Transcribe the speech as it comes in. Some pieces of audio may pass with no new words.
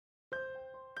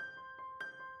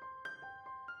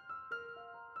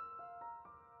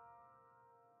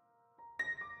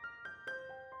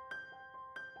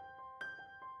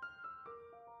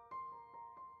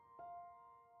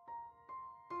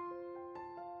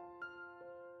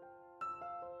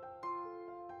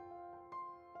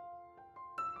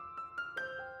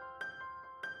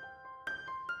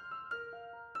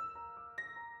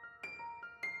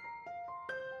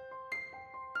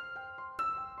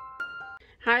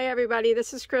Hi everybody,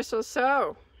 this is Crystal.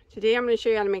 So today I'm going to show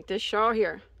you how to make this shawl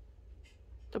here.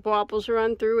 The Bobbles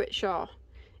run through it shawl.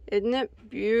 Isn't it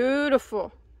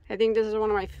beautiful? I think this is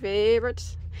one of my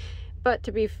favorites. But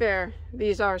to be fair,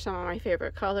 these are some of my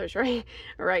favorite colors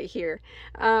right here.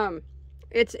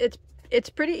 It's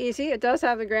pretty easy. It does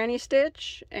have the granny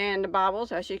stitch and the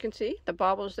bobbles, as you can see. The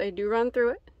bobbles, they do run through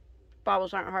it.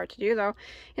 Bobbles aren't hard to do though.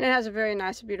 And it has a very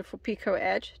nice, beautiful picot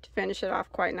edge to finish it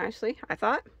off quite nicely, I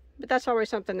thought. But that's always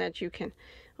something that you can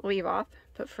leave off,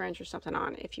 put fringe or something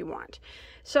on if you want.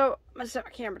 So I'm gonna set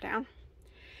my camera down.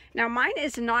 Now mine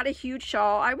is not a huge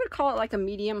shawl. I would call it like a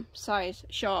medium size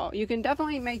shawl. You can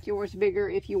definitely make yours bigger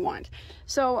if you want.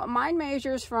 So mine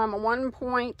measures from one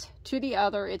point to the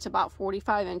other. It's about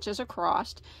 45 inches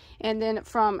across. And then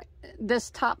from this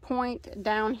top point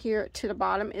down here to the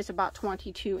bottom is about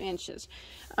 22 inches.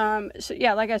 So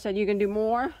yeah, like I said, you can do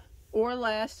more or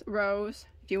less rows.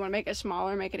 If you want to make it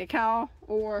smaller, make it a cowl,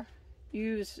 or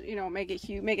use, you know, make it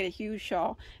a huge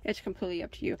shawl. It's completely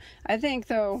up to you. I think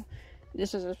though,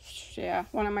 this is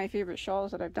one of my favorite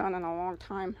shawls that I've done in a long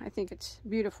time. I think it's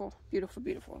beautiful, beautiful,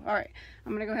 beautiful. All right,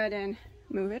 I'm gonna go ahead and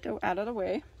move it out of the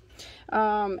way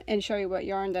and show you what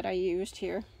yarn that I used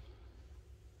here.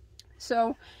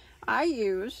 So I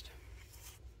used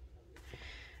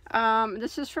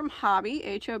this is from Hobby,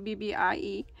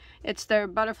 H-O-B-B-I-E. It's their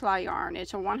butterfly yarn.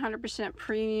 It's a 100%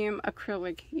 premium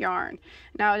acrylic yarn.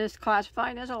 Now it is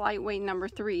classified as a lightweight number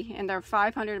 3, and they're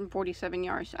 547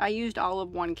 yards. I used all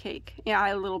of one cake. Yeah, I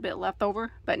had a little bit left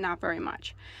over, but not very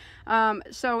much.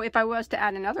 So if I was to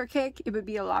add another cake, it would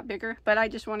be a lot bigger, but I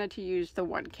just wanted to use the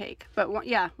one cake. But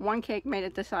one cake made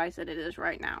it the size that it is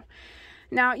right now.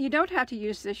 Now you don't have to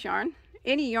use this yarn.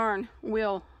 Any yarn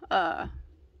will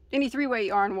any 3-weight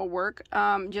yarn will work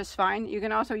just fine. You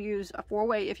can also use a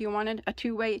 4-weight if you wanted, a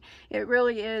 2-weight. It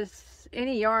really is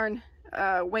any yarn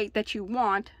weight that you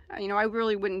want. You know, I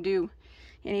really wouldn't do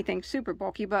anything super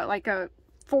bulky, but like a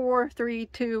 4, 3,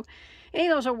 2, any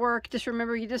of those will work. Just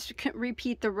remember, you just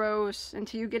repeat the rows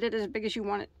until you get it as big as you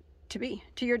want it to be,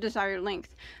 to your desired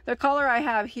length. The color I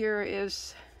have here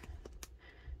is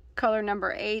color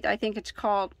number 8. I think it's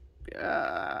called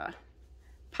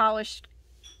polished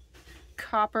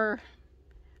copper,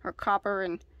 or copper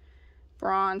and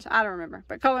bronze, I don't remember,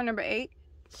 but color number 8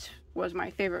 was my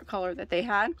favorite color that they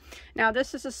had. Now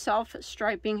this is a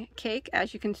self-striping cake.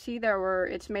 As you can see,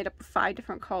 it's made up of 5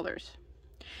 different colors.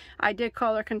 I did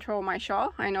color control my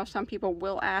shawl. I know some people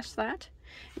will ask that.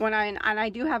 And I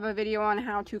do have a video on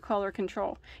how to color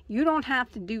control. You don't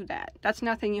have to do that. That's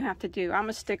nothing you have to do. I'm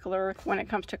a stickler when it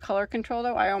comes to color control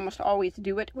though. I almost always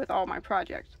do it with all my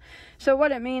projects. So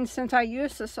what it means, since I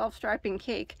used the self-striping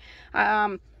cake,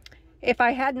 if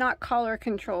I had not color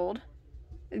controlled,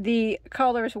 the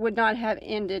colors would not have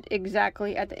ended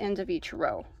exactly at the ends of each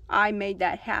row. I made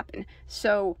that happen.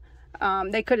 So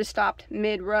they could have stopped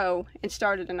mid-row and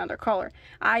started another color.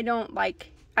 I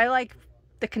like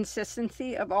the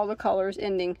consistency of all the colors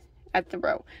ending at the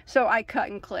row. So I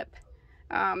cut and clip.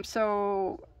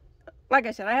 So like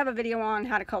I said, I have a video on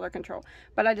how to color control,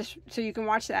 but so you can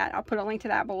watch that. I'll put a link to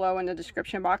that below in the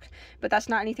description box, but that's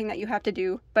not anything that you have to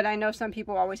do. But I know some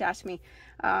people always ask me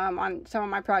on some of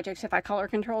my projects if I color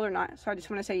control or not. So I just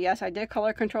want to say, yes, I did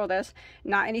color control this.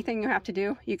 Not anything you have to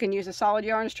do. You can use a solid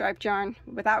yarn, a striped yarn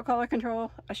without color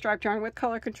control, a striped yarn with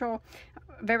color control,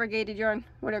 variegated yarn,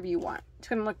 whatever you want. It's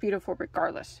going to look beautiful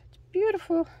regardless. It's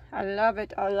beautiful. I love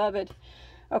it. I love it.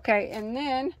 Okay, and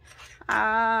then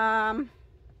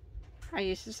I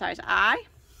use the size I,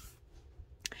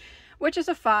 which is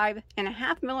a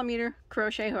 5.5 millimeter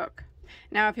crochet hook.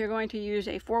 Now if you're going to use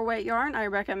a 4-weight yarn, I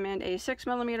recommend a 6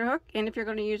 millimeter hook, and if you're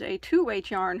going to use a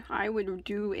 2-weight yarn, I would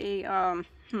do a I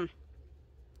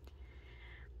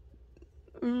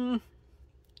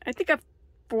think a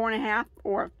 4.5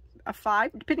 or a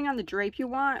 5, depending on the drape you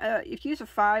want. If you use a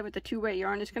 5 with the 2-weight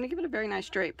yarn, it's going to give it a very nice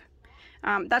drape.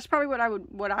 That's probably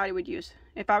what I would use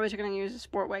if I was going to use a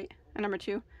sport weight, a number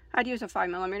 2. I'd use a 5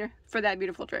 millimeter for that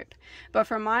beautiful drape. But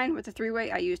for mine with the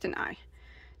 3-weight, I used an I.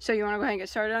 So you want to go ahead and get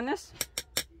started on this?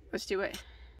 Let's do it.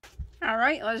 All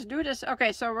right, let's do this.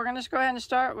 Okay, so we're going to just go ahead and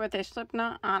start with a slip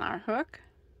knot on our hook,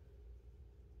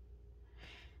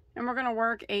 and we're going to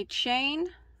work a chain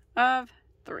of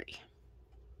 3.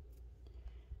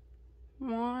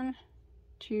 1,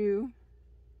 2,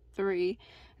 3.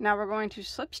 Now we're going to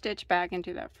slip stitch back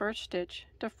into that first stitch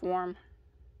to form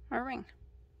our ring.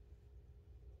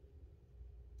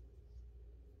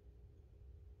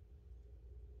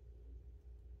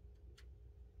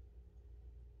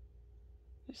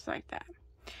 Just like that.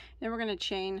 Then we're going to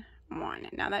chain 1.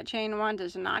 Now that chain 1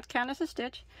 does not count as a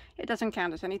stitch. It doesn't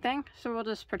count as anything, so we'll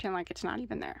just pretend like it's not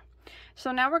even there.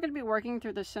 So now we're going to be working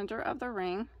through the center of the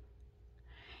ring,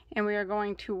 and we are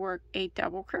going to work a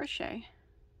double crochet.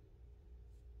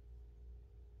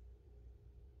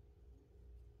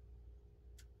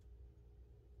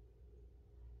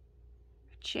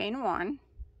 Chain 1,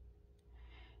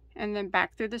 and then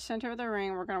back through the center of the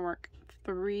ring we're going to work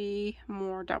 3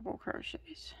 more double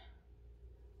crochets.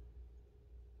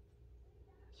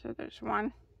 So there's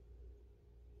 1,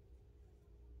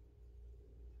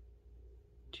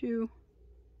 2,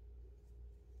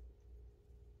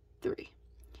 3.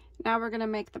 Now we're going to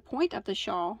make the point of the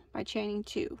shawl by chaining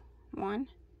 2. 1,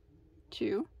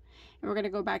 2, and we're going to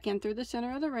go back in through the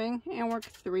center of the ring and work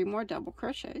 3 more double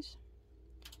crochets.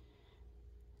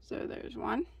 So there's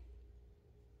 1,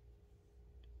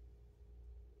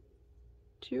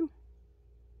 2,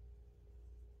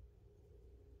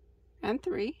 and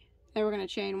 3. Then we're going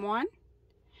to chain 1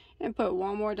 and put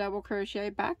 1 more double crochet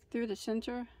back through the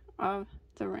center of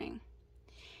the ring,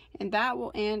 and that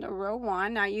will end row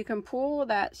 1. Now you can pull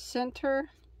that center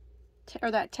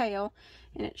or that tail,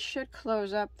 and it should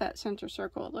close up that center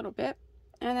circle a little bit,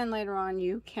 and then later on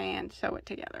you can sew it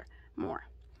together more.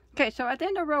 Okay, so at the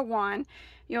end of row 1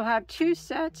 you'll have 2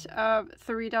 sets of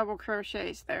 3 double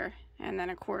crochets there, and then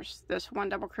of course this 1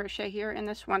 double crochet here and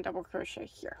this 1 double crochet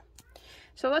here.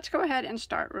 So let's go ahead and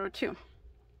start row 2.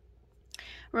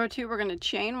 Row 2, we're going to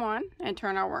chain 1 and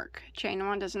turn our work. Chain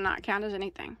 1 does not count as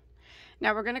anything.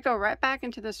 Now we're going to go right back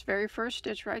into this very first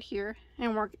stitch right here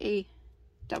and work a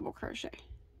double crochet.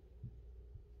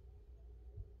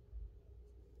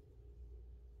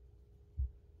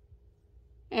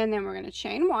 And then we're going to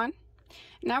chain 1.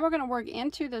 Now we're going to work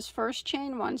into this first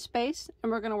chain 1 space,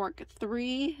 and we're going to work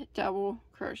 3 double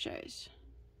crochets.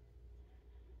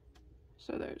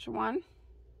 So there's 1,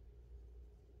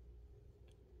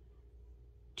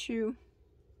 2,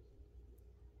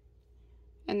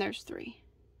 and there's 3.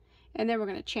 And then we're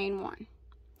going to chain 1.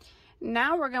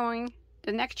 Now we're going,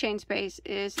 the next chain space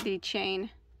is the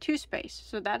chain 2 space.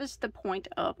 So that is the point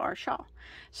of our shawl.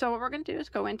 So what we're going to do is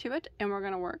go into it, and we're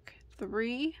going to work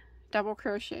 3 double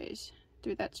crochets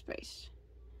through that space.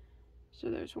 So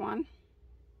there's 1,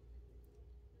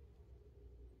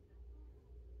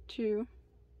 2,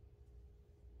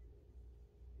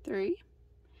 3, and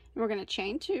we're going to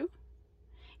chain 2, and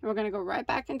we're going to go right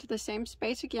back into the same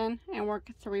space again and work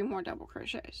 3 more double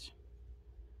crochets.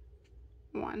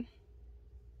 1,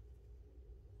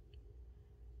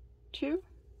 2,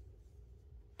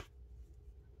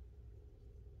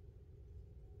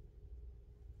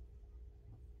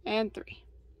 and 3.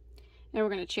 Then we're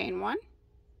going to chain 1,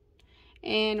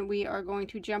 and we are going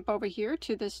to jump over here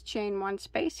to this chain 1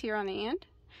 space here on the end,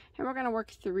 and we're going to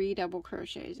work 3 double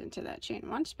crochets into that chain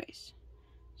 1 space.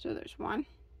 So there's 1,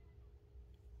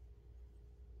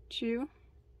 2,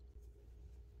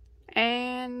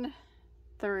 and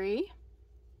 3,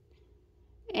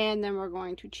 and then we're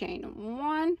going to chain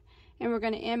 1, and we're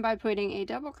going to end by putting a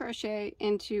double crochet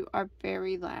into our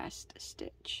very last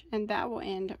stitch, and that will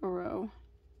end row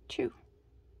 2.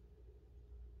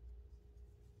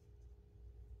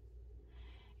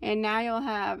 And now you'll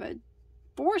have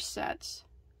 4 sets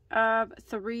of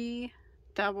 3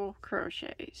 double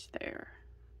crochets there.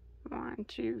 1,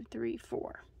 2, 3,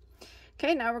 4.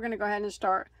 Okay, now we're going to go ahead and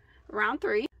start round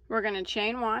 3. We're going to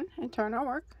chain 1 and turn our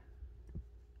work.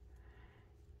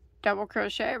 Double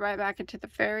crochet right back into the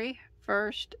very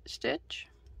first stitch.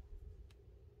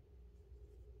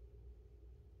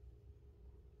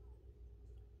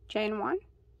 Chain 1,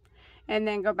 and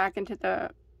then go back into the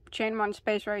chain 1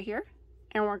 space right here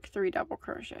and work 3 double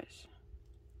crochets.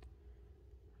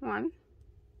 1,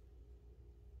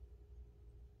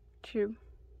 2,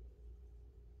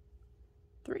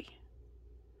 3.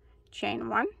 Chain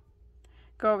 1,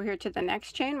 go over here to the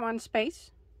next chain 1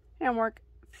 space and work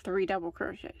 3 double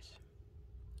crochets.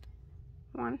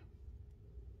 1,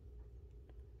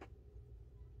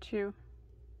 2,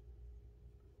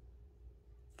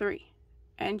 3,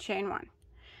 and chain 1.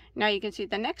 Now you can see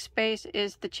the next space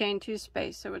is the chain 2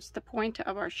 space, so it's the point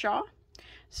of our shawl.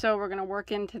 So we're going to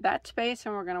work into that space,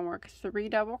 and we're going to work 3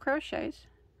 double crochets.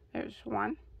 There's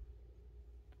 1,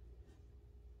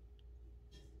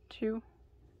 2,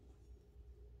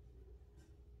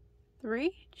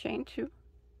 3, chain 2,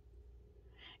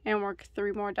 and work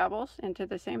 3 more doubles into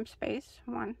the same space.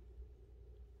 1,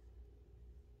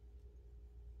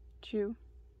 2,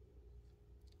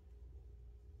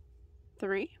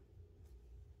 3.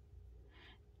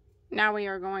 Now we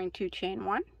are going to chain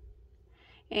 1,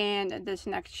 and this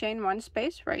next chain 1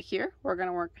 space right here, we're going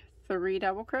to work 3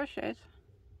 double crochets.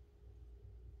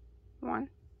 1,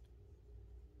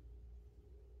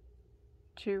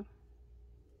 2,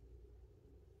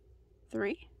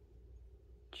 3,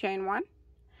 chain 1,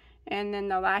 and then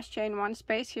the last chain 1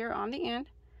 space here on the end,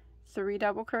 3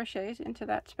 double crochets into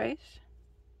that space,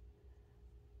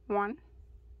 1,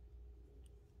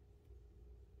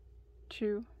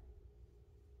 2,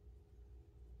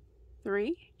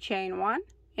 3, chain 1,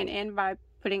 and end by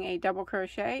putting a double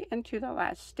crochet into the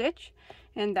last stitch,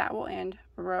 and that will end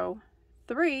row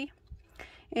 3.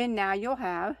 And now you'll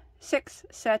have 6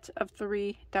 sets of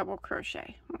 3 double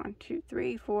crochet. 1, 2,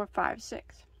 3, 4, 5,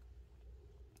 6.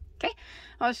 Okay,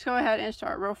 let's go ahead and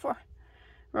start row 4.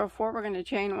 Row 4, we're going to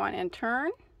chain 1 and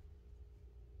turn.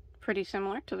 Pretty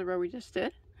similar to the row we just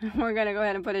did. We're going to go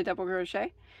ahead and put a double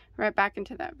crochet right back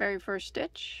into that very first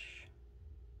stitch.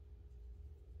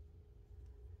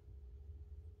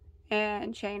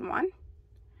 And chain 1.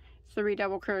 3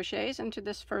 double crochets into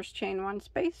this first chain 1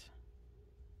 space.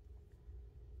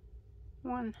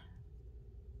 1,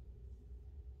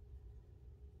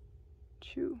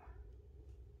 2,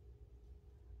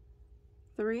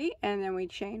 3, and then we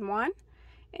chain 1,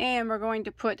 and we're going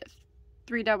to put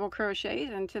 3 double crochets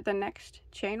into the next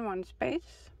chain 1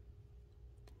 space.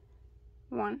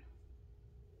 1,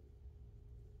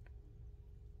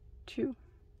 2,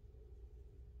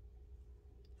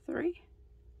 3,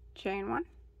 chain 1,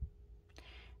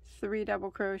 3 double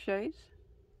crochets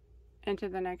into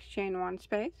the next chain 1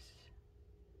 space.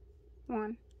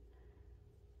 1,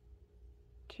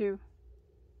 2,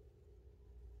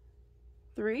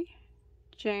 3,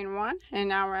 chain 1, and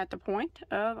now we're at the point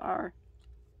of our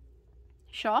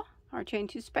shawl, our chain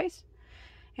 2 space,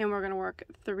 and we're going to work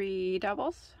 3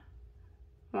 doubles.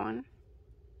 1,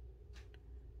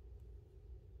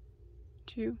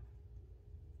 2,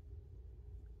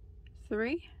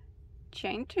 3,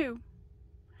 chain 2,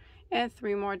 and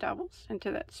 3 more doubles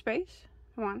into that space.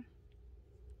 1,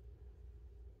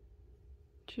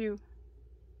 2,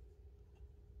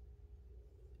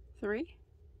 3,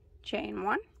 chain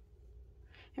 1,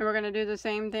 and we're going to do the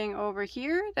same thing over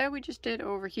here that we just did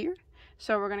over here.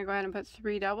 So we're going to go ahead and put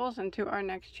 3 doubles into our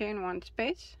next chain 1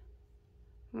 space.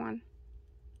 1,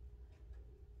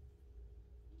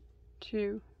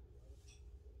 2,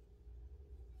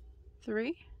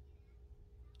 3,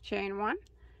 chain 1,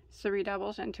 3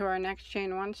 doubles into our next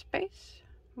chain 1 space.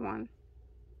 1,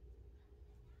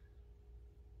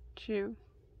 2,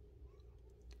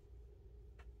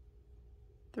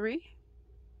 3,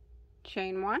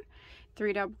 chain 1,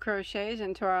 3 double crochets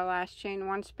into our last chain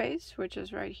 1 space, which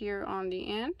is right here on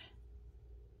the end.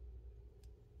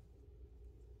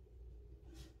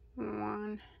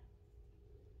 1,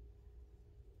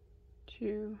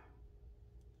 2,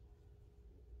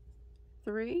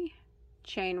 3,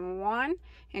 chain 1,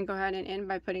 and go ahead and end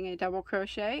by putting a double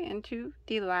crochet into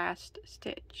the last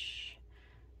stitch.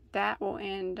 That will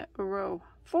end row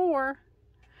 4.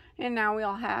 And now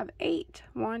we'll have 8.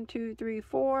 1, 2, 3,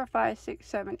 4, 5, 6,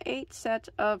 7, 8 sets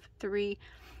of 3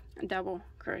 double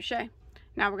crochet.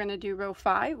 Now we're going to do row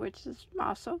 5, which is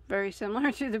also very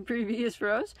similar to the previous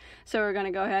rows. So we're going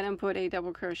to go ahead and put a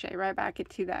double crochet right back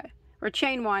into that, or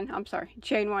chain 1, I'm sorry,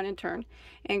 chain 1 and turn,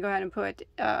 and go ahead and put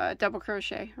double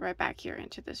crochet right back here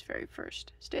into this very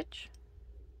first stitch.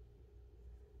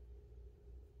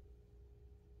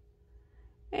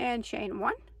 And chain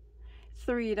 1.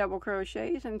 3 double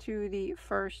crochets into the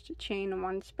first chain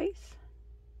 1 space.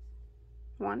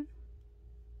 1,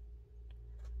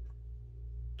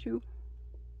 2,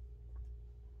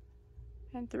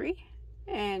 and 3,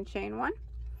 and chain 1,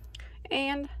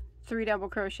 and 3 double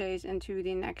crochets into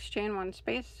the next chain 1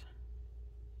 space.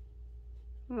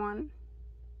 1,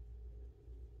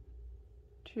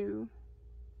 2,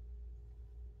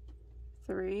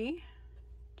 3,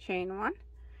 chain 1,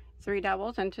 3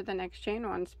 doubles into the next chain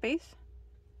 1 space.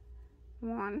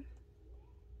 1,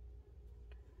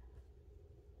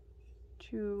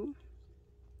 2,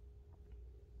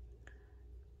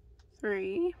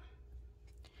 3,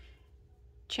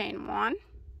 chain 1,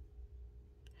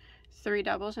 3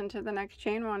 doubles into the next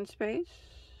chain 1 space.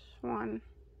 1,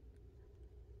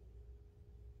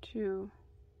 2,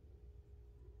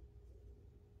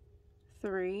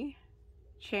 3,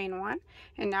 chain 1,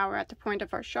 and now we're at the point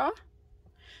of our shawl.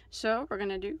 So we're going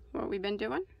to do what we've been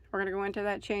doing. We're going to go into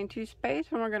that chain 2 space,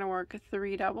 and we're going to work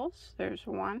 3 doubles. There's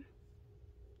 1,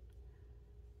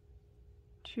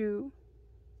 2,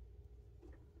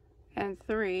 and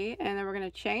 3, and then we're going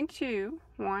to chain 2,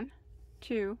 1,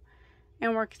 2,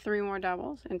 and work 3 more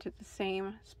doubles into the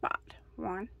same spot.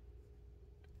 1,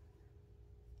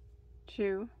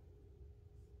 2,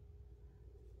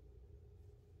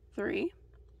 3,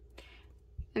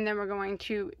 and then we're going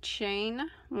to chain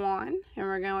 1, and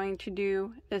we're going to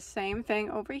do the same thing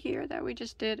over here that we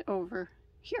just did over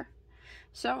here.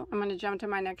 So I'm going to jump to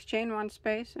my next chain 1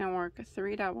 space and work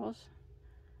 3 doubles.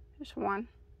 Just 1,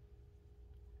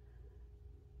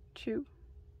 2,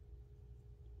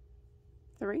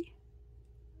 3,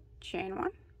 chain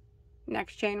 1.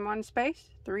 Next chain 1 space,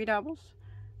 3 doubles.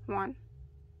 1,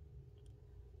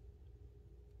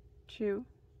 2,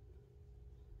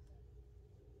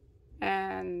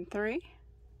 and 3.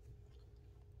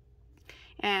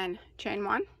 And chain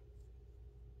 1.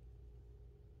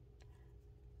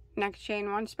 Next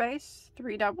chain 1 space,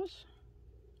 3 doubles.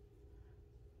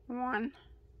 1,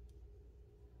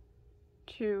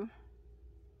 2,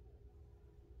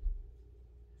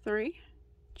 3,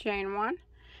 chain 1,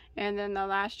 and then the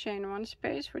last chain 1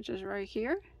 space, which is right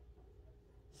here,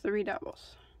 3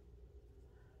 doubles.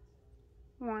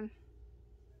 1,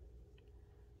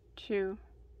 2,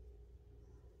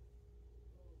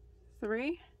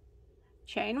 3,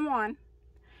 chain 1,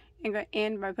 and go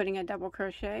in by putting a double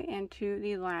crochet into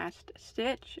the last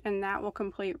stitch, and that will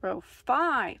complete row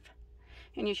 5.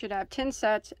 And you should have 10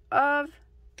 sets of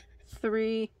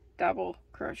 3 double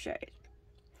crochets.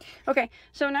 Okay,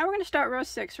 so now we're going to start row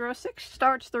 6. Row 6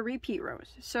 starts the repeat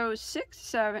rows. So 6,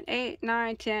 7, 8,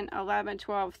 9, 10, 11,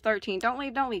 12, 13. Don't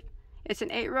leave, don't leave. It's an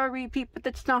 8-row repeat, but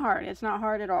it's not hard. It's not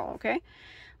hard at all, okay?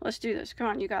 Let's do this. Come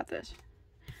on, you got this.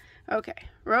 Okay,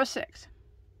 row 6.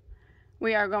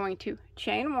 We are going to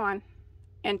chain 1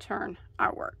 and turn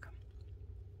our work.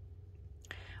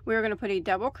 We are going to put a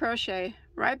double crochet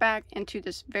right back into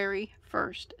this very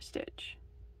first stitch.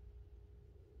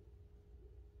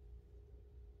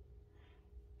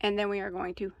 And then we are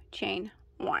going to chain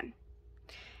 1.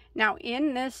 Now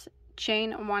in this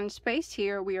chain 1 space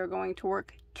here, we are going to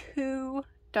work 2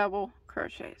 double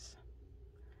crochets.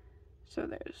 So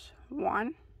there's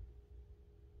 1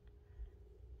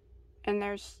 and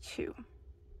there's 2.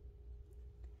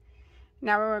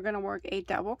 Now we're going to work a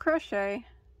double crochet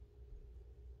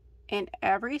in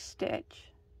every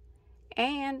stitch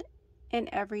and in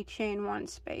every chain 1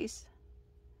 space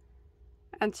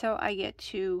until I get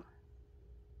to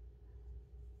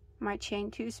my chain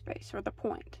 2 space, or the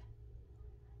point.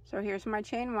 So here's my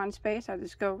chain 1 space. I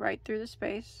just go right through the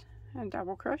space and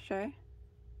double crochet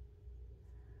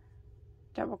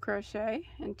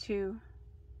into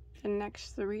the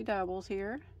next 3 doubles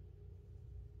here,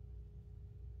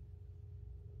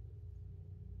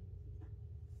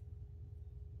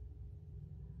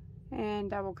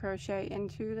 and double crochet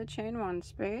into the chain 1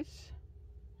 space,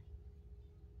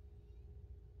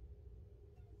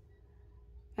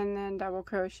 and then double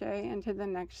crochet into the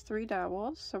next 3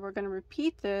 doubles. So we're going to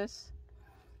repeat this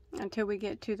until we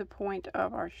get to the point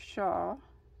of our shawl,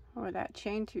 or that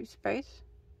chain 2 space.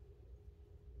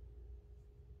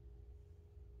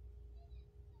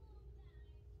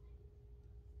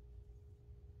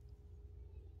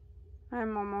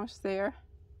 I'm almost there.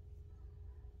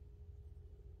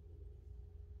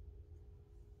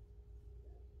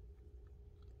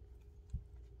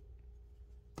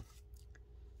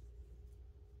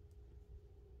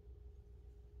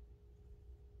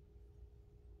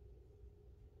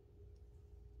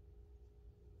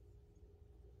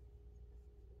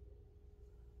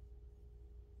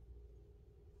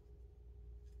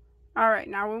 Alright,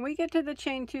 now when we get to the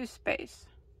chain 2 space,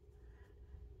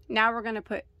 now we're going to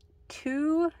put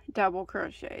 2 double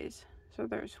crochets. So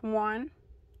there's 1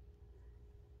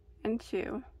 and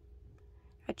 2,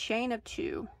 a chain of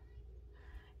 2,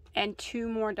 and 2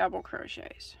 more double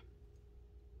crochets.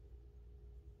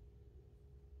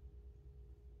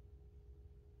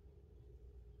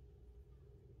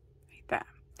 Like that.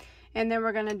 And then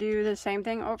we're going to do the same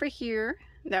thing over here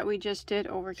that we just did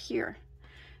over here.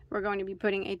 We're going to be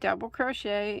putting a double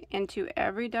crochet into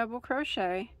every double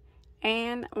crochet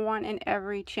and 1 in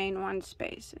every chain 1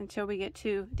 space until we get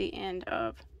to the end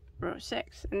of row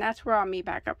 6. And that's where I'll meet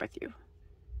back up with you.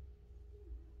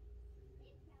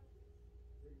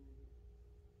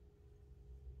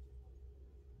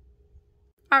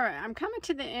 Alright, I'm coming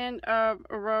to the end of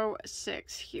row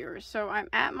 6 here. So I'm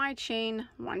at my chain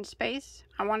 1 space.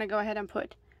 I want to go ahead and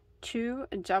put 2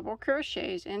 double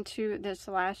crochets into this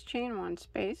last chain 1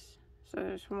 space. So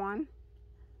there's 1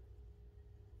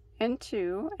 and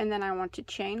 2, and then I want to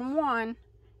chain 1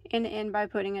 and end by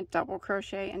putting a double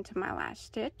crochet into my last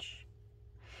stitch.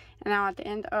 And now at the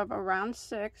end of round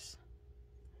 6,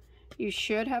 you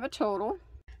should have a total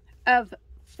of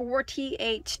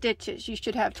 48 stitches. You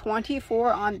should have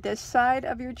 24 on this side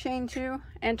of your chain 2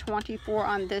 and 24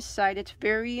 on this side. It's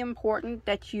very important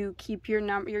that you keep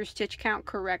your stitch count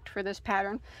correct for this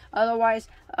pattern. Otherwise,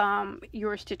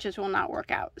 your stitches will not work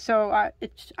out. So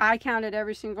I counted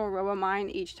every single row of mine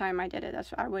each time I did it.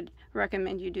 That's what I would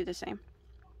recommend you do the same.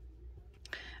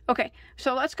 Okay,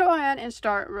 so let's go ahead and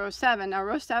start row 7. Now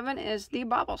row 7 is the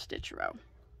bobble stitch row.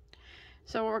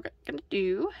 So what we're going to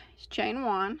do is chain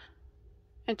 1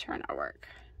 and turn our work.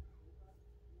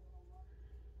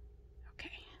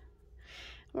 Okay,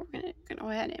 we're going to go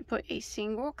ahead and put a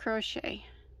single crochet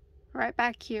right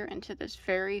back here into this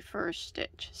very first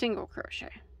stitch. Single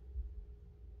crochet.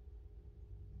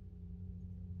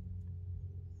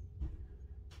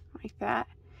 Like that.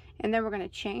 And then we're going to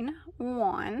chain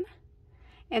 1.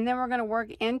 And then we're going to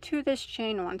work into this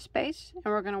chain 1 space, and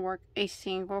we're going to work a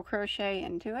single crochet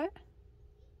into it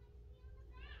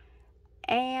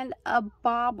and a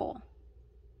bobble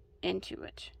into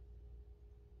it.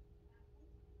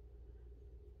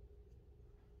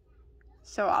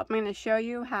 So I'm going to show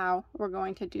you how we're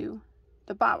going to do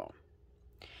the bobble.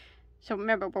 So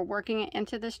remember, we're working it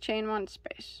into this chain 1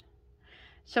 space.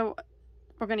 So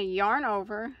we're going to yarn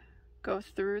over, go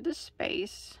through the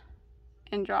space,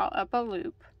 and draw up a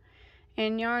loop,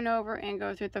 and yarn over and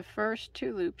go through the first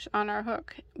 2 loops on our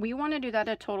hook. We want to do that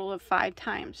a total of 5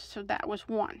 times, so that was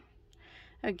 1.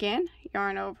 Again,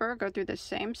 yarn over, go through the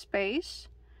same space,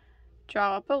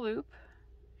 draw up a loop,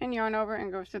 and yarn over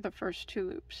and go through the first 2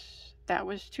 loops. That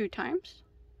was 2 times.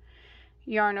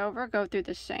 Yarn over, go through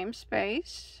the same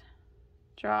space,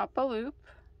 draw up a loop,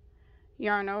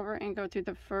 yarn over and go through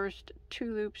the first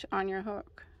 2 loops on your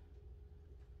hook.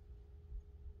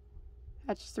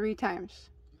 That's 3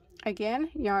 times. Again,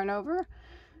 yarn over,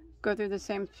 go through the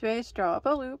same space, draw up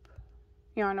a loop,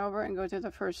 yarn over and go through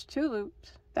the first 2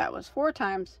 loops. That was 4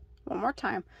 times. One more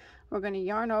time. We're going to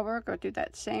yarn over, go through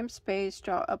that same space,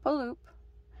 draw up a loop,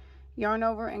 yarn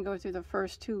over and go through the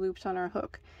first 2 loops on our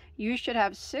hook. You should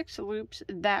have 6 loops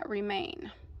that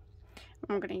remain.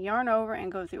 I'm going to yarn over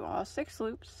and go through all 6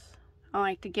 loops. I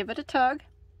like to give it a tug.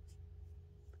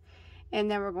 And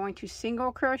then we're going to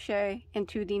single crochet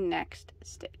into the next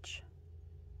stitch.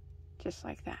 Just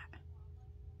like that.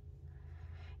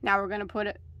 Now we're going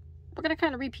to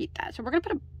kind of repeat that. So we're going to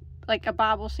put like a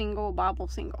bobble, single, bobble,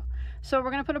 single. So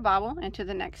we're going to put a bobble into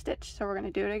the next stitch. So we're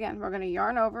going to do it again. We're going to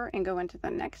yarn over and go into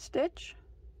the next stitch.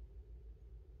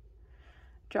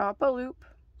 Draw up a loop.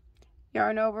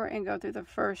 Yarn over and go through the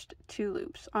first 2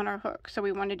 loops on our hook. So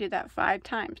we want to do that 5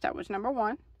 times. That was number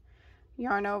 1.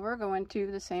 Yarn over, go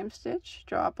into the same stitch,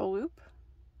 draw up a loop,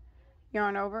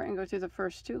 yarn over and go through the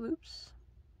first 2 loops.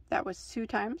 That was 2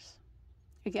 times.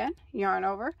 Again, yarn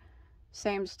over,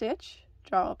 same stitch,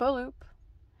 draw up a loop,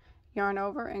 yarn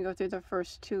over and go through the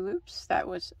first 2 loops. That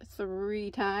was 3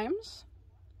 times.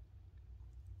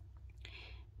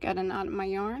 Got a knot in my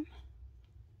yarn.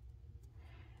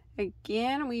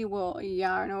 Again, we will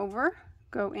yarn over,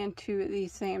 go into the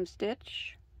same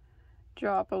stitch,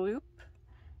 draw up a loop,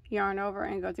 yarn over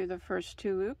and go through the first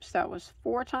 2 loops. That was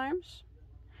 4 times.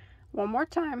 One more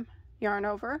time, yarn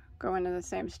over, go into the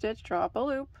same stitch, draw up a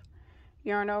loop,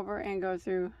 yarn over and go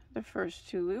through the first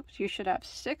 2 loops. You should have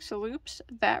 6 loops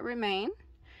that remain.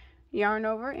 Yarn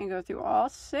over and go through all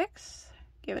 6,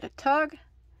 give it a tug,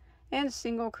 and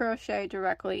single crochet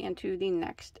directly into the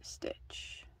next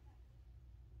stitch.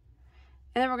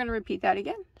 And then we're going to repeat that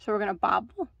again. So we're going to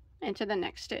bobble into the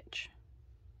next stitch.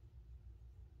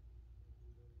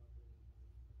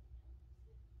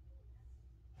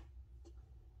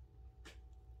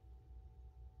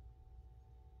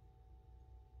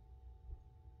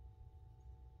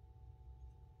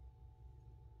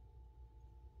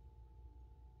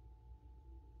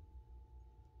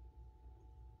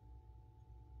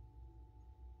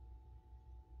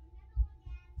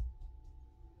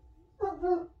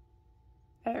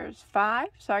 There's 5,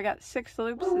 so I got 6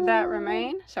 loops that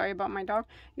remain. Sorry about my dog.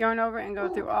 Yarn over and go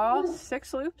through all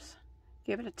 6 loops,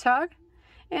 give it a tug,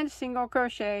 and single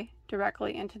crochet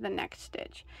directly into the next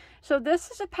stitch. So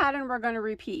this is a pattern we're going to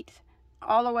repeat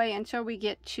all the way until we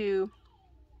get to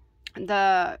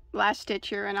the last stitch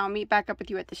here, and I'll meet back up with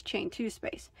you at this chain 2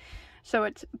 space. So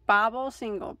it's bobble,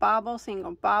 single, bobble,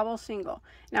 single, bobble, single.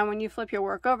 Now when you flip your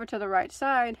work over to the right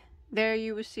side, there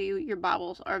you will see your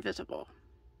bobbles are visible.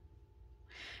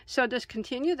 So just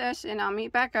continue this and I'll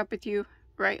meet back up with you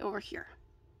right over here.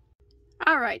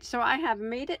 Alright, so I have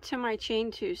made it to my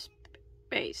chain 2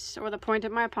 space, or the point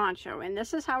of my poncho, and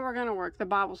this is how we're going to work the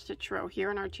bobble stitch row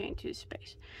here in our chain 2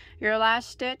 space. Your last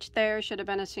stitch there should have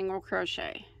been a single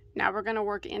crochet. Now we're going to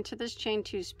work into this chain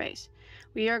 2 space.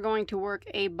 We are going to work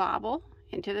a bobble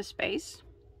into the space.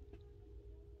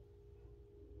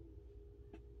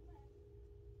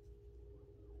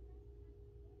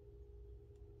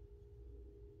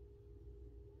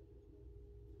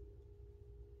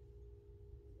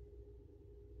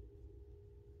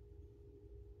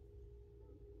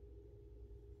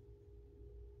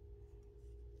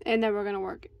 And then we're going to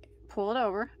work pull it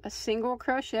over, a single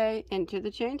crochet into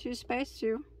the chain 2 space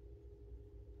 2,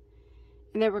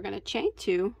 and then we're going to chain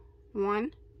 2,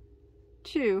 1,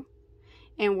 2,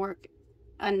 and work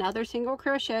another single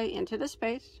crochet into the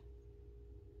space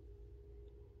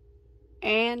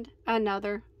and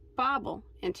another bobble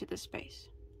into the space.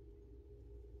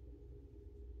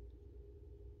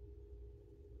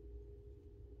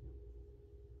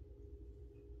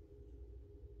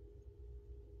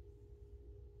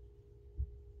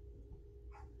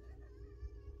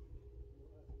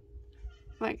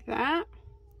 Like that,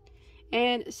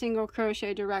 and single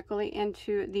crochet directly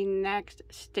into the next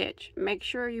stitch. Make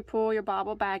sure you pull your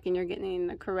bobble back and you're getting in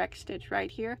the correct stitch right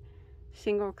here.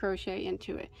 Single crochet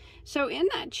into it. So in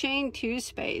that chain 2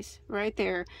 space right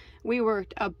there, we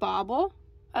worked a bobble,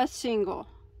 a single,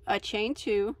 a chain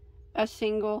 2, a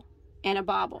single, and a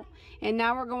bobble. And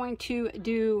now we're going to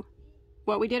do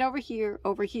what we did over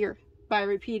here by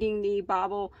repeating the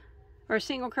bobble or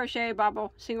single crochet,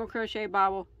 bobble, single crochet,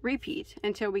 bobble, repeat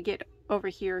until we get over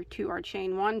here to our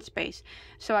chain 1 space.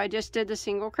 So I just did the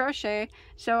single crochet,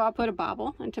 so I'll put a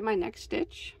bobble into my next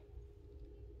stitch.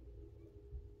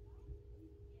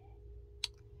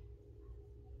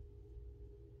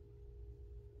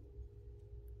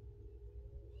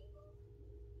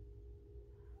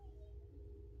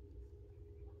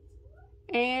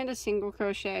 And a single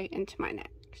crochet into my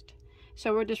next.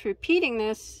 So we're just repeating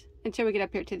this until we get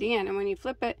up here to the end, and when you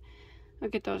flip it,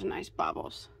 look at those nice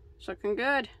bobbles. It's looking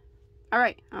good. All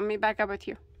right, I'll meet back up with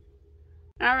you.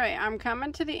 All right, I'm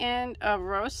coming to the end of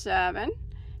row 7,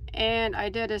 and I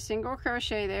did a single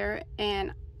crochet there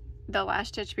in the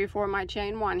last stitch before my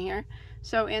chain 1 here.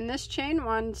 So in this chain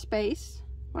 1 space,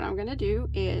 what I'm going to do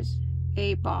is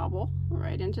a bobble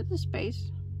right into the space,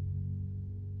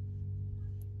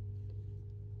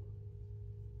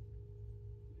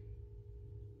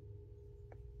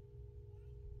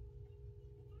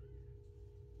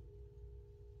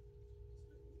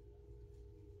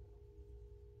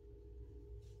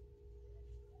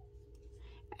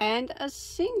 and a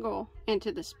single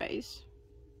into the space,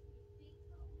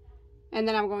 and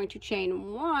then I'm going to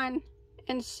chain 1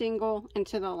 and single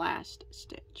into the last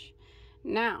stitch.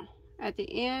 Now at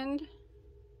the end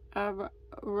of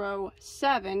row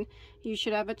 7, you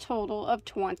should have a total of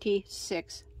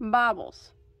 26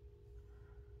 bobbles.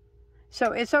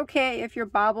 So it's okay if your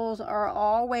bobbles are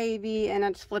all wavy and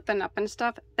it's flipping up and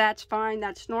stuff. That's fine,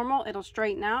 that's normal. It'll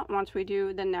straighten out once we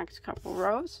do the next couple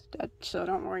rows. So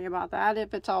don't worry about that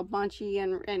if it's all bunchy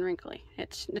and wrinkly.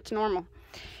 It's normal.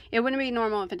 It wouldn't be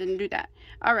normal if it didn't do that.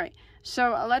 All right,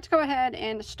 so let's go ahead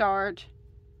and start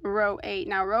row 8.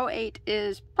 Now row 8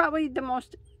 is probably the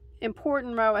most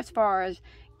important row as far as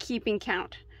keeping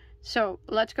count. So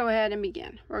let's go ahead and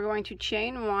begin. We're going to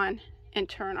chain 1 and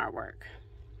turn our work.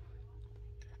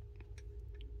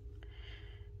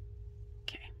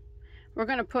 We're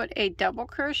going to put a double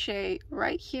crochet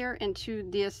right here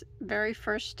into this very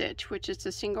first stitch, which is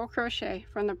the single crochet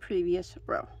from the previous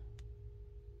row.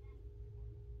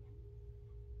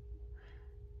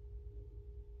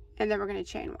 And then we're going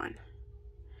to chain 1.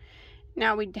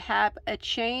 Now we have a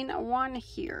chain 1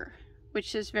 here,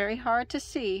 which is very hard to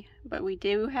see, but we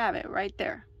do have it right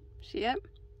there. See it?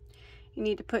 You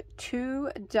need to put 2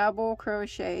 double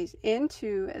crochets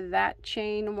into that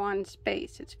chain 1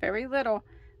 space. It's very little,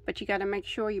 but you got to make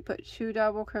sure you put 2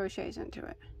 double crochets into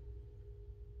it.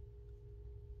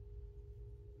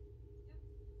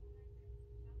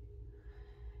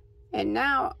 And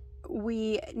now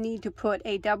we need to put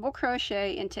a double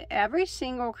crochet into every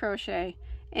single crochet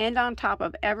and on top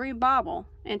of every bobble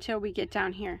until we get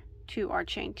down here to our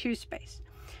chain 2 space.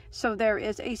 So there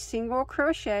is a single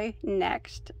crochet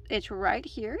next. It's right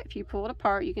here. If you pull it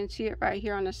apart, you can see it right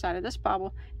here on the side of this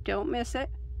bobble. Don't miss it.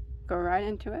 Go right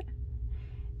into it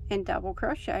and double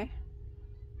crochet,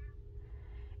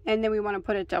 and then we want to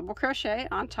put a double crochet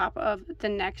on top of the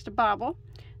next bobble.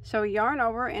 So yarn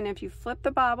over, and if you flip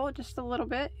the bobble just a little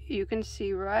bit, you can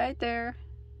see right there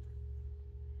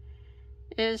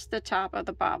is the top of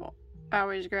the bobble. I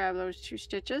always grab those 2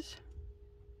 stitches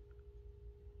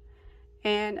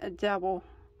and a double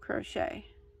crochet,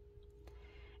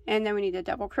 and then we need a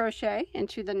double crochet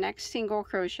into the next single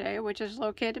crochet, which is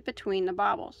located between the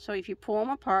bobbles. So if you pull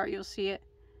them apart, you'll see it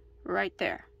right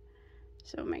there.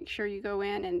 So make sure you go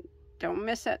in and don't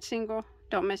miss that single,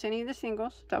 don't miss any of the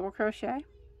singles. Double crochet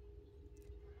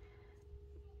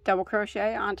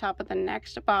on top of the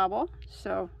next bobble.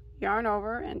 So yarn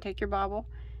over and take your bobble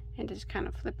and just kind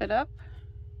of flip it up,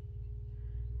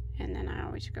 and then I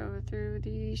always go through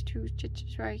these 2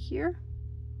 stitches right here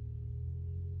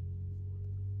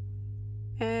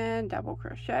and double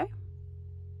crochet,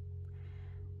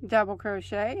 double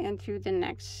crochet into the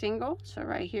next single. So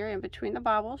right here in between the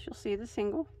bobbles, you'll see the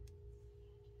single,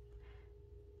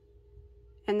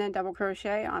 and then double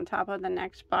crochet on top of the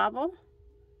next bobble,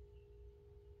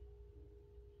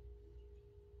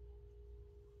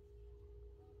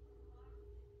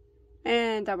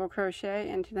 and double crochet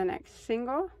into the next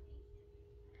single.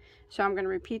 So I'm going to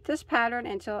repeat this pattern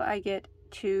until I get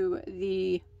to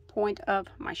the point of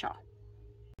my shawl.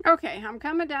 Okay, I'm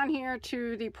coming down here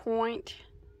to the point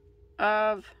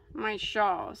of my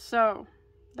shawl. So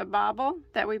the bobble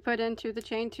that we put into the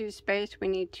chain 2 space, we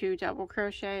need to double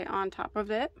crochet on top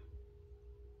of it.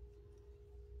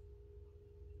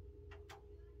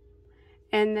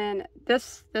 And then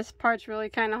this part's really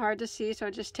kind of hard to see, so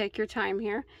just take your time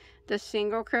here. The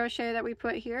single crochet that we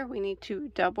put here, we need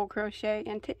to double crochet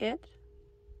into it.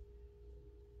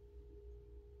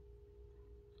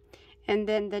 And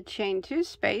then the chain 2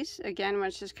 space, again,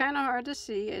 which is kind of hard to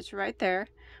see, it's right there.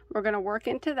 We're going to work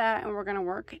into that, and we're going to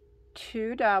work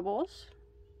 2 doubles,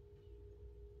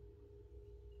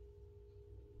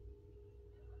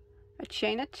 a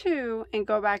chain of 2, and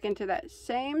go back into that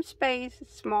same space.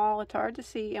 It's small, it's hard to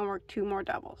see, and work 2 more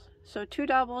doubles. So 2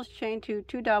 doubles, chain 2,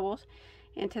 2 doubles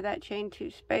into that chain 2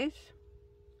 space.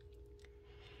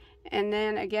 And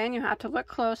then again, you have to look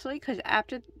closely, because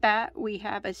after that we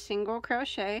have a single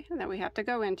crochet that we have to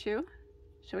go into.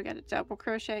 So we got to double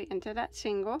crochet into that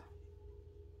single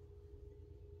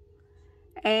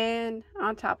and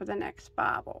on top of the next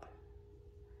bobble.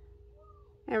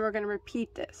 And we're going to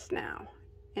repeat this now.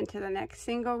 Into the next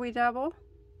single we double,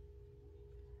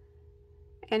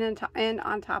 and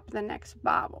on top of the next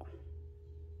bobble,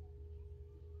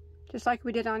 just like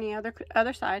we did on the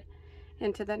other side.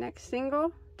 Into the next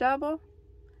single, double,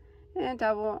 and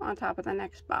double on top of the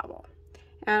next bobble.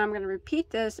 And I'm going to repeat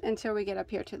this until we get up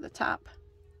here to the top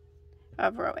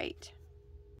of row 8.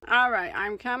 Alright,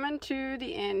 I'm coming to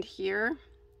the end here,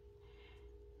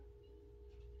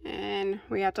 and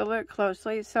we have to look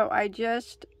closely. So I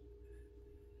just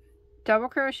double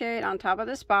crocheted on top of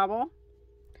this bobble,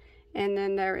 and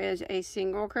then there is a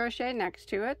single crochet next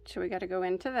to it, so we got to go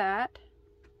into that.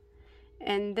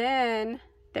 And then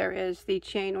there is the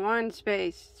chain 1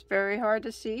 space. It's very hard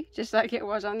to see, just like it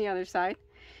was on the other side.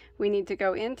 We need to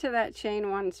go into that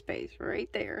chain 1 space right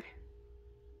there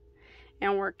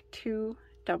and work 2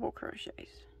 double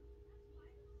crochets.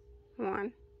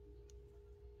 1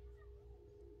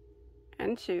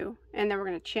 and 2, and then we're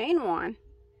going to chain 1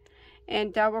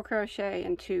 and double crochet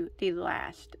into the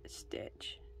last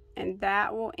stitch, and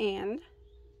that will end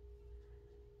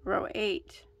row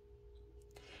 8.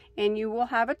 And you will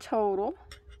have a total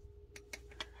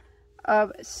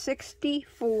of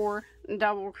 64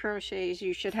 double crochets.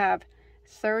 You should have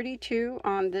 32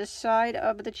 on this side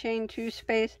of the chain 2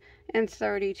 space and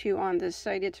 32 on this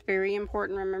side. It's very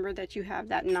important, remember, that you have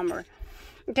that number.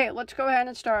 Okay, let's go ahead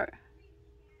and start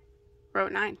row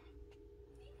 9.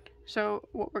 So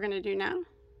what we're going to do now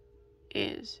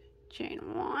is chain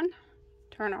 1,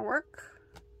 turn our work,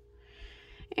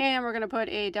 and we're going to put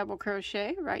a double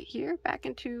crochet right here back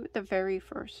into the very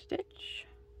first stitch.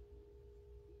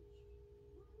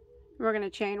 We're going to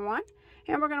chain 1,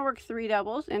 and we're going to work 3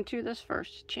 doubles into this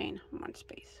first chain 1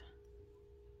 space.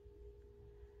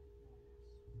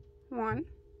 1,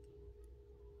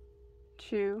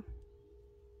 2,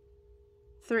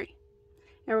 3.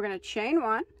 And we're going to chain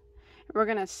 1. We're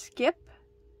going to skip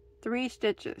 3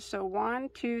 stitches. So 1,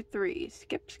 2, 3.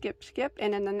 Skip, skip, skip.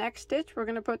 And in the next stitch, we're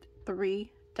going to put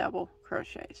 3 double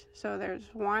crochets. So there's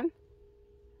 1,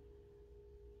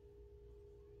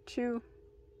 2,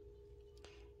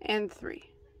 and 3.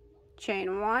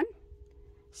 Chain 1,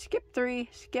 skip 3,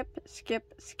 skip,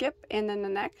 skip, skip, and then the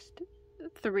next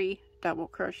 3 double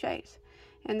crochets.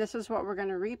 And this is what we're going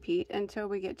to repeat until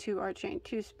we get to our chain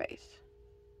 2 space.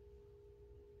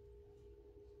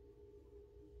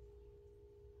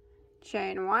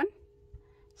 Chain 1,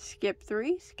 skip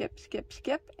 3, skip, skip,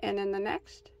 skip, and in the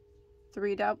next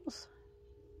 3 doubles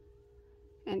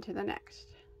into the next.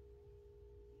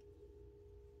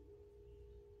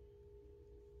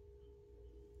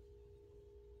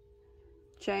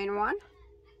 Chain 1,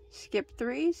 skip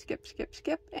 3, skip, skip,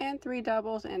 skip, and 3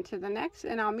 doubles into the next,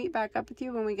 and I'll meet back up with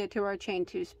you when we get to our chain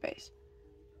 2 space.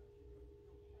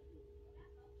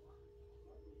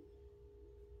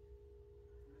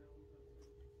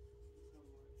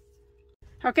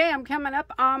 Okay, I'm coming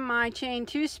up on my chain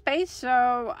 2 space,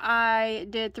 so I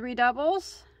did 3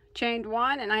 doubles, chained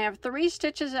 1, and I have 3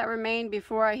 stitches that remain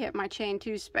before I hit my chain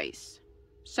 2 space.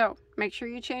 So make sure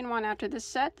you chain 1 after this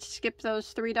set, skip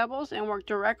those 3 doubles, and work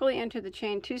directly into the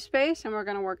chain 2 space, and we're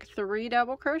going to work 3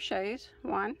 double crochets.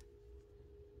 1,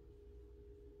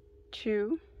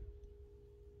 2,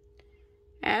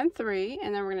 and 3,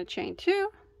 and then we're going to chain 2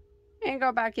 and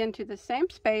go back into the same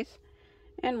space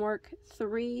and work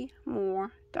 3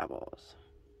 more doubles.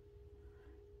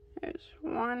 There's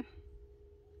 1,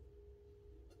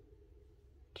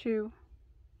 2,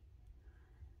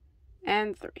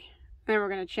 and 3. Then we're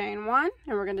going to chain 1,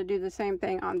 and we're going to do the same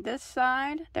thing on this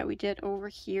side that we did over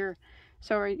here.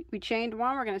 So we chained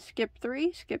 1, we're going to skip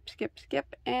 3, skip, skip,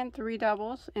 skip, and 3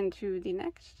 doubles into the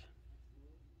next.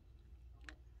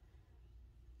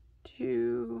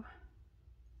 2,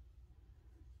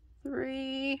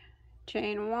 3,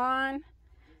 chain 1,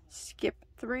 skip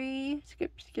 3,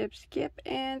 skip, skip, skip,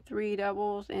 and 3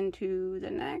 doubles into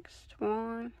the next.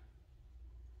 1,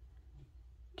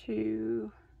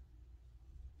 2,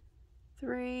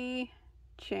 3,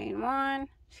 chain 1,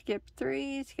 skip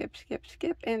 3, skip, skip,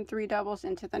 skip, and 3 doubles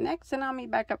into the next, and I'll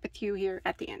meet back up with you here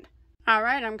at the end.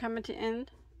 Alright, I'm coming to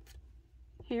end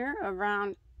here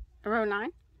around row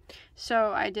 9.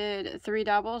 So I did 3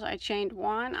 doubles, I chained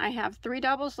 1. I have 3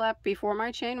 doubles left before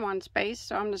my chain 1 space,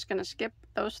 so I'm just going to skip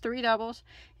those 3 doubles,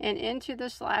 and into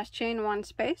this last chain 1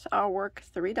 space I'll work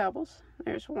 3 doubles.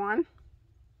 There's 1,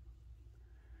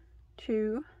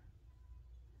 2,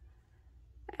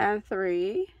 and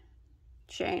 3,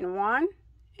 chain 1,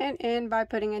 and end by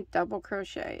putting a double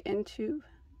crochet into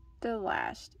the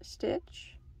last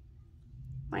stitch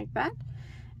like that.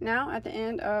 Now at the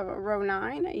end of row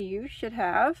 9 you should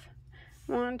have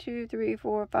 1, 2, 3,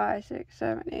 4, 5, 6,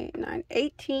 7, 8, 9,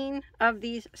 18 of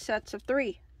these sets of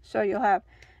 3. So you'll have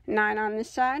 9 on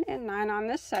this side and 9 on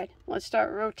this side. Let's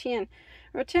start row 10.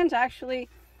 Row 10 is actually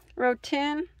row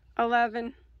 10,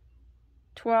 11,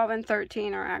 12, and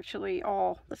 13 are actually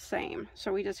all the same.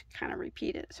 So we just kind of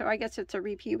repeat it. So I guess it's a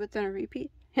repeat within a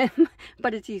repeat,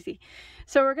 but it's easy.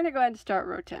 So we're going to go ahead and start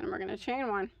row 10. We're going to chain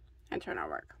 1 and turn our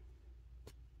work.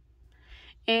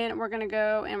 And we're going to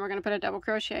go and we're going to put a double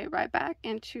crochet right back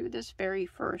into this very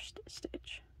first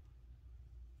stitch.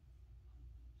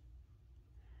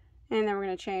 And then we're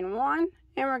going to chain 1,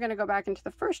 and we're going to go back into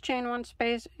the first chain 1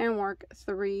 space and work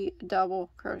 3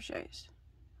 double crochets.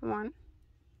 1,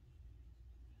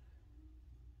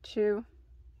 2,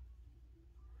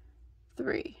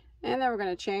 3. And then we're going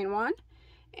to chain 1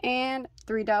 and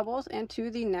 3 doubles into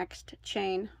the next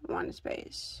chain 1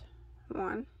 space.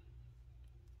 1,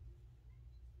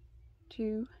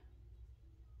 2,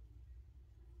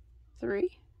 3,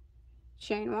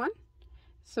 chain 1,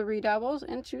 3 doubles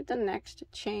into the next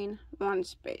chain 1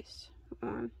 space.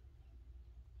 1,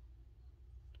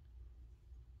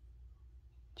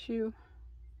 2,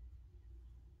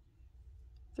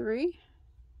 3,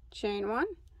 chain 1,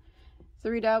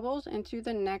 3 doubles into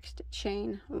the next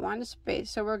chain 1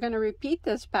 space. So we're going to repeat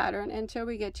this pattern until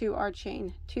we get to our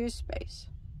chain 2 space.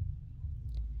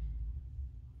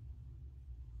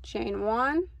 Chain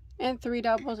 1 and 3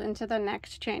 doubles into the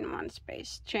next chain 1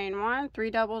 space. Chain 1,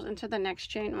 3 doubles into the next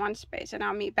chain 1 space, and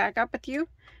I'll meet back up with you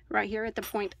right here at the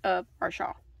point of our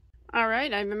shawl.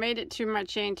 Alright, I've made it to my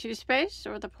chain 2 space,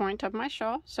 or the point of my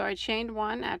shawl. So I chained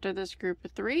 1 after this group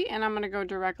of 3, and I'm going to go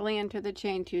directly into the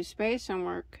chain 2 space and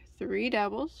work 3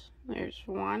 doubles. There's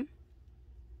 1,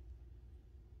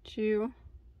 2,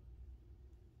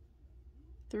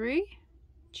 3,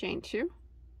 chain 2,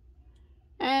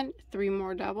 and 3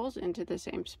 more doubles into the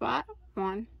same spot.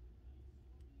 1,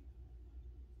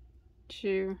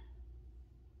 2,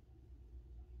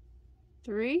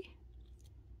 3,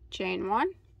 chain 1,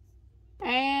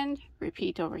 and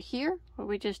repeat over here what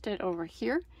we just did over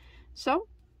here. So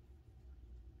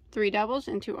 3 doubles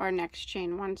into our next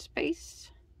chain 1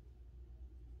 space.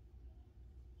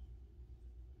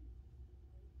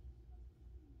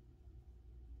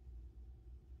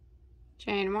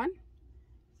 Chain 1,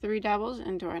 3 doubles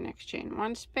into our next chain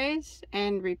 1 space,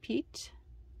 and repeat.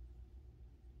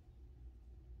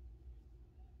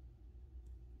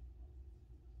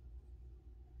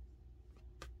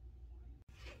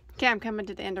 Okay, I'm coming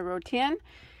to the end of row 10.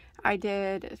 I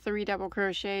did 3 double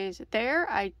crochets there.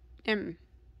 I am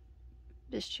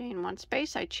this chain 1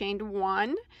 space. I chained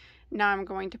 1. Now I'm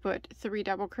going to put 3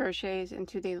 double crochets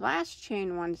into the last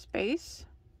chain 1 space.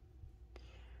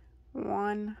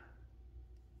 1,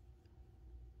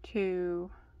 2,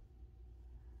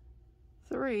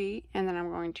 3, and then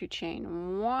I'm going to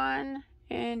chain 1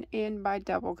 and end by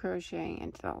double crocheting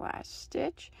into the last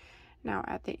stitch. Now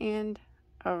at the end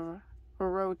of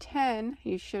row 10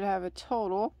 you should have a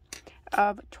total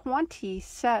of 20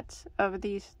 sets of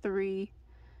these 3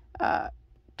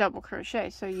 double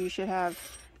crochets. So you should have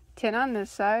 10 on this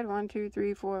side, 1, 2,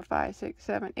 3, 4, 5, 6,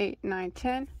 7, 8, 9,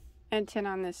 10, and 10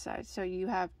 on this side. So you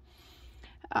have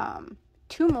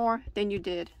 2 more than you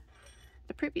did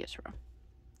the previous row.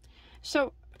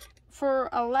 So for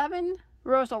 11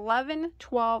 rows 11,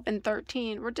 12, and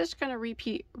 13, we're just going to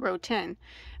repeat row 10,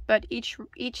 but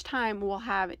each time we'll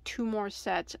have 2 more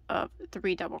sets of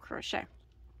 3 double crochet.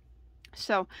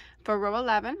 So for row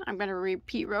 11, I'm going to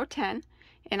repeat row 10,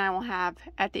 and I will have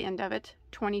at the end of it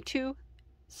 22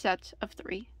 sets of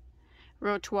 3.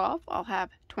 Row 12, I'll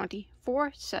have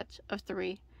 24 sets of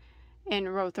 3. In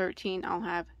row 13, I'll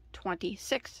have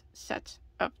 26 sets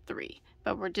of 3.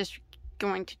 But we're just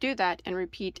going to do that and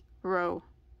repeat row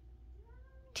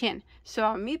 10. So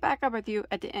I'll meet back up with you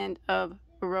at the end of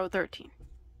row 13.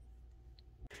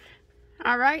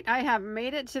 Alright, I have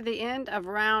made it to the end of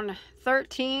round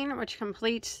 13, which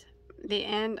completes the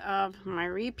end of my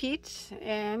repeats,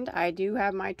 and I do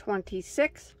have my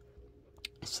 26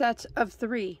 sets of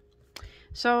 3.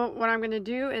 So what I'm going to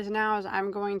do is I'm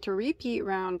going to repeat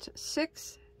rounds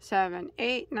 6, 7,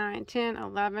 8, 9, 10,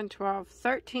 11, 12,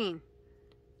 13.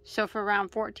 So for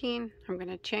round 14, I'm going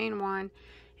to chain 1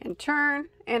 and turn,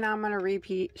 and I'm going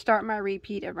to start my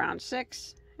repeat at round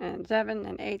 6 and 7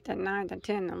 and 8 and 9 and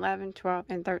 10 and 11, 12,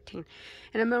 and 13.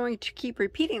 And I'm going to keep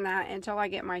repeating that until I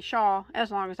get my shawl,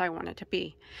 as long as I want it to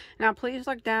be. Now please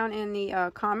look down in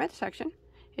the comment section.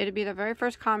 It'll be the very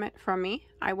first comment from me.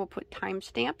 I will put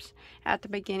timestamps at the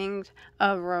beginnings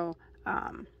of row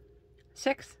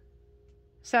 6,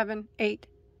 7, 8,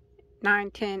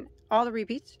 9, 10, all the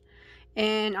repeats.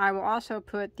 And I will also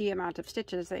put the amount of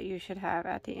stitches that you should have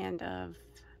at the end of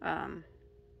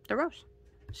the rows.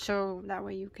 So that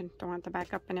way you can don't have to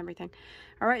back up and everything.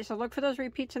 Alright, so look for those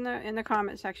repeats in the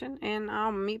comment section, and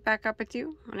I'll meet back up with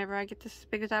you whenever I get this as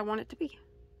big as I want it to be.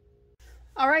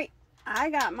 Alright, I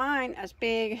got mine as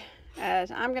big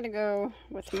as I'm going to go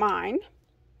with mine.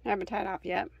 I haven't tied off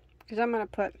yet because I'm going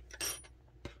to put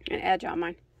an edge on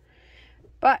mine.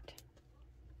 But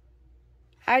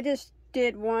I just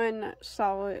did one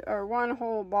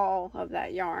whole ball of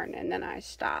that yarn, and then I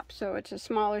stopped. So it's a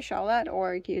smaller shawlette,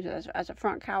 or you can use it as a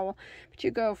front cowl, but you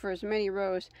go for as many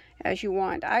rows as you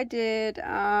want. I did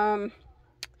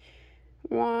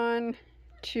 1,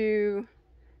 2,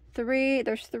 3.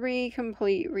 There's 3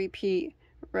 complete repeat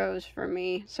rows for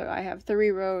me, so I have 3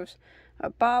 rows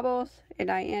of bobbles, and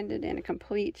I ended in a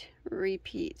complete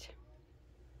repeat.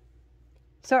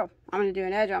 So I'm going to do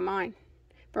an edge on mine,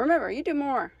 but remember, you do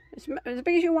more as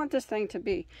big as you want this thing to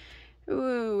be.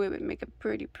 Ooh, it would make a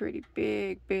pretty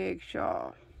big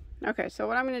shawl. Okay, so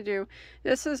what I'm going to do,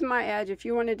 this is my edge. If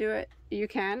you want to do it, you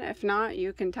can. If not,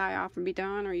 you can tie off and be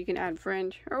done, or you can add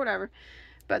fringe or whatever.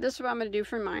 But this is what I'm going to do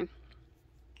for mine.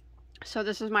 So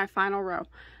this is my final row.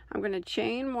 I'm going to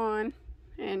chain 1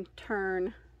 and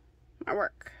turn my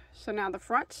work. So now the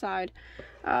front side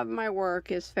of my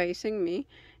work is facing me.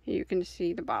 You can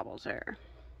see the bobbles there.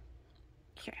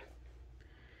 Okay.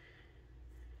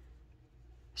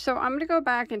 So I'm going to go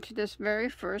back into this very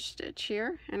first stitch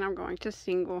here, and I'm going to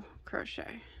single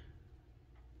crochet.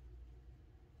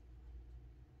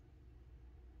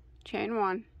 Chain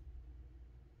 1.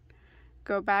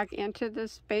 Go back into the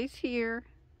space here,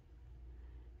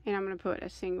 and I'm going to put a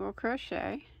single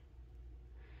crochet,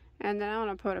 and then I'm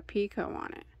going to put a picot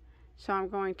on it. So I'm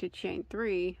going to chain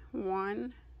 3,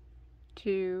 1,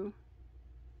 2,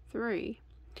 3,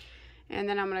 and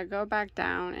then I'm going to go back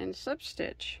down and slip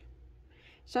stitch.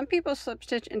 Some people slip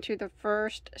stitch into the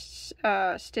first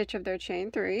stitch of their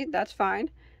chain 3. That's fine.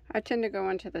 I tend to go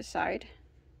into the side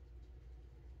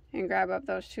and grab up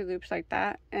those 2 loops like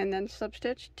that, and then slip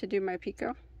stitch to do my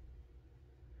picot.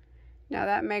 Now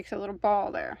that makes a little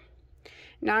ball there.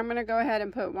 Now I'm going to go ahead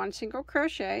and put 1 single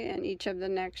crochet in each of the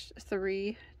next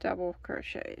 3 double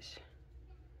crochets.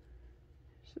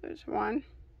 So there's 1,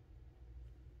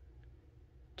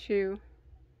 2,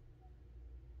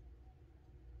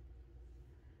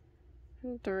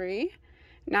 and 3.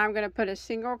 Now I'm going to put a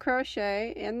single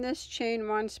crochet in this chain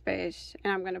 1 space,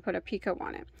 and I'm going to put a picot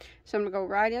on it. So I'm going to go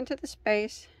right into the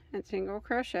space and single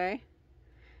crochet,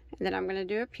 and then I'm going to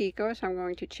do a picot. So I'm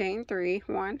going to chain 3,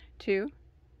 1, 2,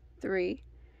 3,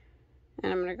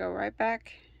 and I'm going to go right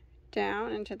back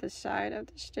down into the side of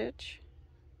the stitch,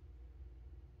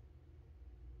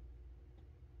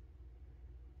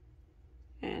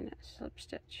 and slip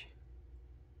stitch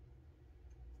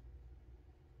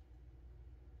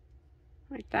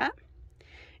like that.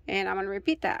 And I'm going to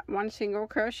repeat that. 1 single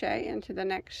crochet into the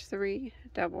next 3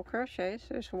 double crochets.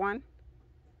 There's 1,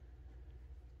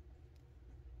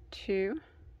 2,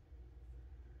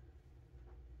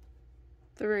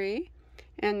 3,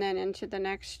 and then into the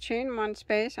next chain 1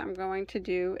 space I'm going to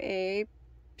do a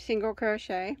single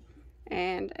crochet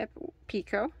and a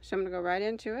picot. So I'm going to go right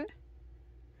into it,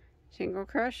 single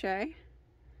crochet,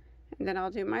 and then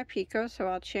I'll do my picot. So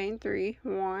I'll chain 3,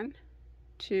 1,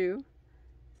 2,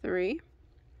 3.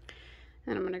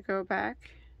 And I'm going to go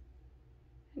back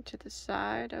into the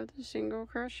side of the single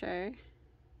crochet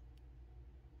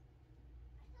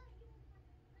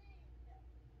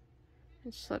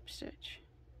and slip stitch.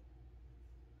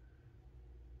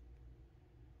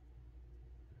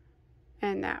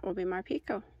 And that will be my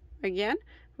picot. Again,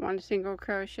 1 single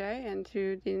crochet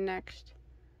into the next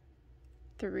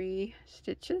 3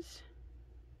 stitches.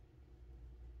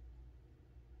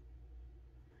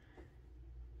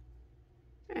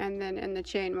 And then in the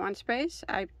chain 1 space,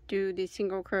 I do the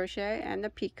single crochet and the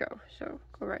picot. So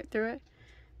go right through it,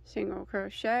 single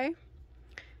crochet,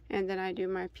 and then I do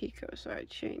my picot. So I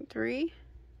chain 3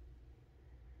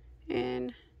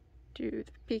 and do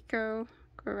the picot,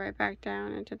 go right back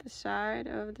down into the side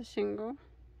of the single,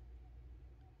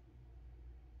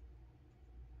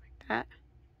 like that,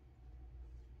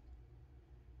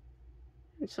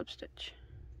 and slip stitch.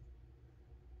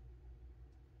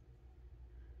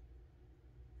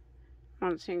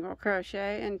 One single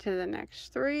crochet into the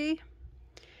next 3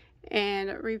 and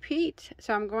repeat.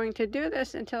 So I'm going to do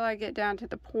this until I get down to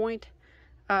the point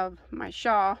of my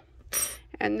shawl,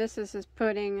 and this is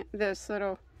putting this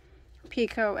little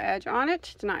picot edge on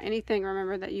it. It's not anything,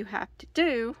 remember, that you have to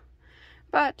do,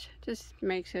 but just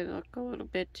makes it look a little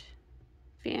bit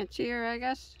fancier, I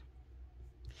guess.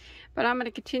 But I'm going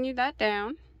to continue that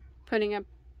down, putting a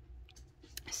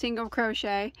single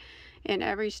crochet in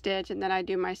every stitch, and then I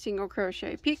do my single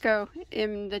crochet picot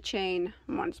in the chain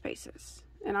 1 spaces,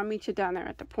 and I'll meet you down there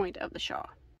at the point of the shawl.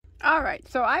 Alright,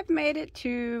 so I've made it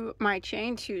to my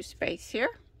chain 2 space here,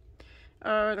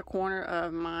 or the corner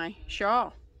of my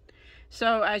shawl.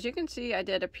 So as you can see, I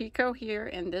did a picot here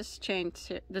in this chain,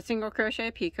 the single crochet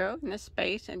picot in this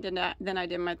space, and then I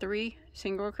did my 3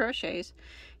 single crochets.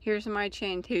 Here's my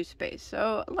chain 2 space.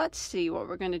 So let's see what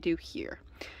we're going to do here.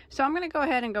 So I'm going to go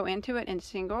ahead and go into it in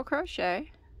single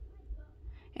crochet,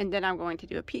 and then I'm going to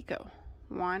do a picot.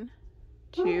 1,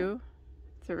 2,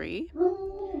 3.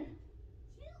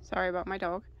 Sorry about my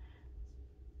dog.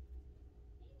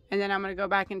 And then I'm going to go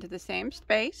back into the same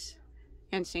space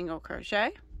and single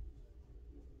crochet.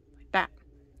 That.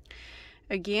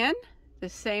 Again, the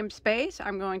same space,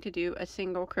 I'm going to do a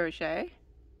single crochet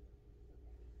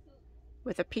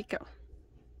with a picot.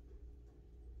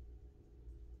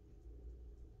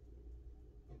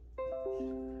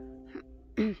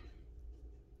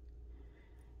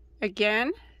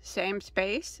 Again, same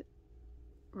space,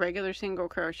 regular single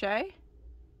crochet,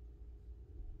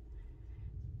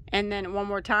 and then one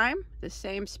more time, the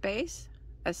same space,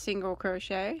 a single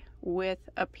crochet with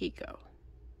a picot.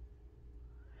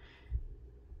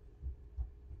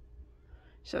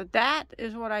 So that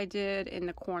is what I did in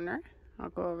the corner. I'll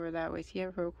go over that with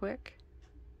you real quick.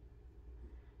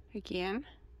 Again.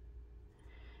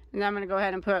 And I'm going to go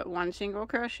ahead and put 1 single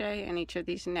crochet in each of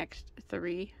these next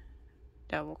 3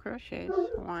 double crochets.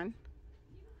 1,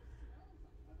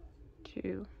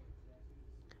 2,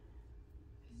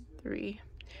 3.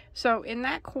 So in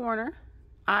that corner,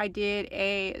 I did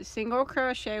a single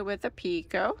crochet with a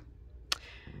picot,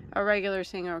 a regular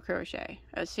single crochet,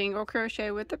 a single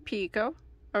crochet with a picot,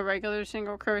 a regular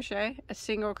single crochet, a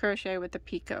single crochet with a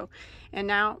picot. And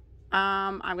now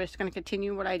I'm just going to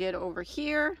continue what I did over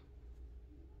here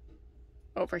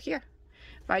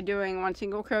by doing 1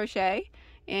 single crochet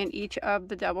in each of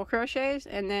the double crochets,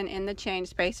 and then in the chain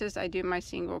spaces I do my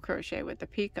single crochet with the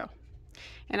picot.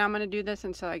 And I'm going to do this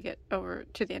until I get over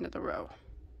to the end of the row.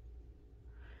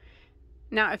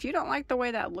 Now if you don't like the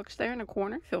way that looks there in the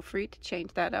corner, feel free to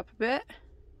change that up a bit.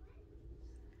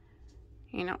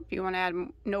 You know, if you want to add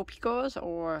no picots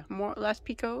or less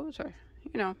picots, or,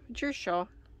 you know, it's your shawl.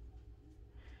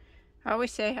 I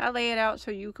always say I lay it out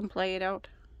so you can play it out.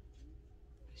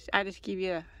 I just give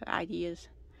you ideas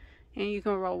and you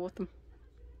can roll with them.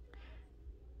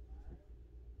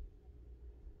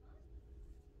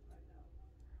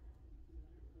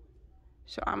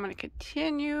 So I'm going to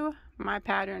continue my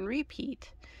pattern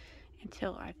repeat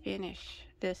until I finish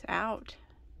this out.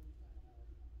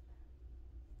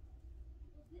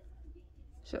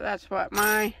 So that's what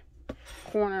my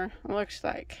corner looks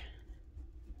like.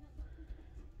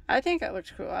 I think it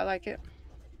looks cool. I like it.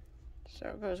 So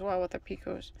it goes well with the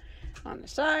picots on the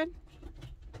side.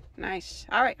 Nice.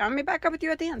 Alright, I'll be back up with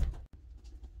you at the end.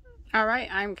 Alright,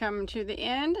 I'm coming to the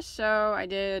end. So I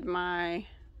did my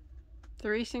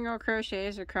 3 single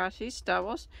crochets across these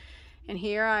doubles. And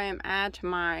here I am at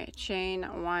my chain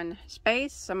 1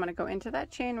 space. So I'm going to go into that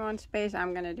chain 1 space.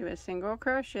 I'm going to do a single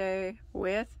crochet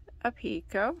with a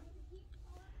picot.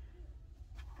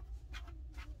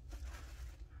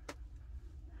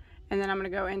 And then I'm going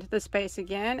to go into the space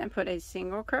again and put a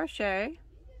single crochet,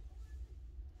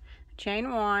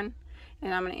 chain 1,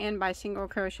 And I'm going to end by single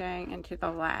crocheting into the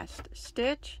last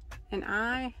stitch. And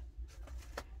I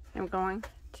am going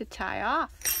to tie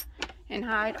off and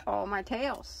hide all my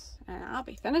tails. And I'll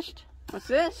be finished with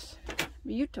this.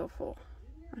 Beautiful.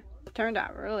 Turned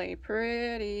out really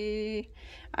pretty.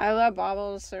 I love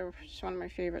Bobbles. They're just one of my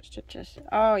favorite stitches.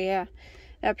 Oh yeah,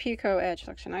 that picot edge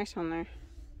looks nice on there.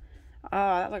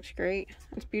 Oh, that looks great.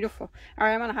 It's beautiful. All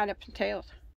right, I'm gonna hide up some tails.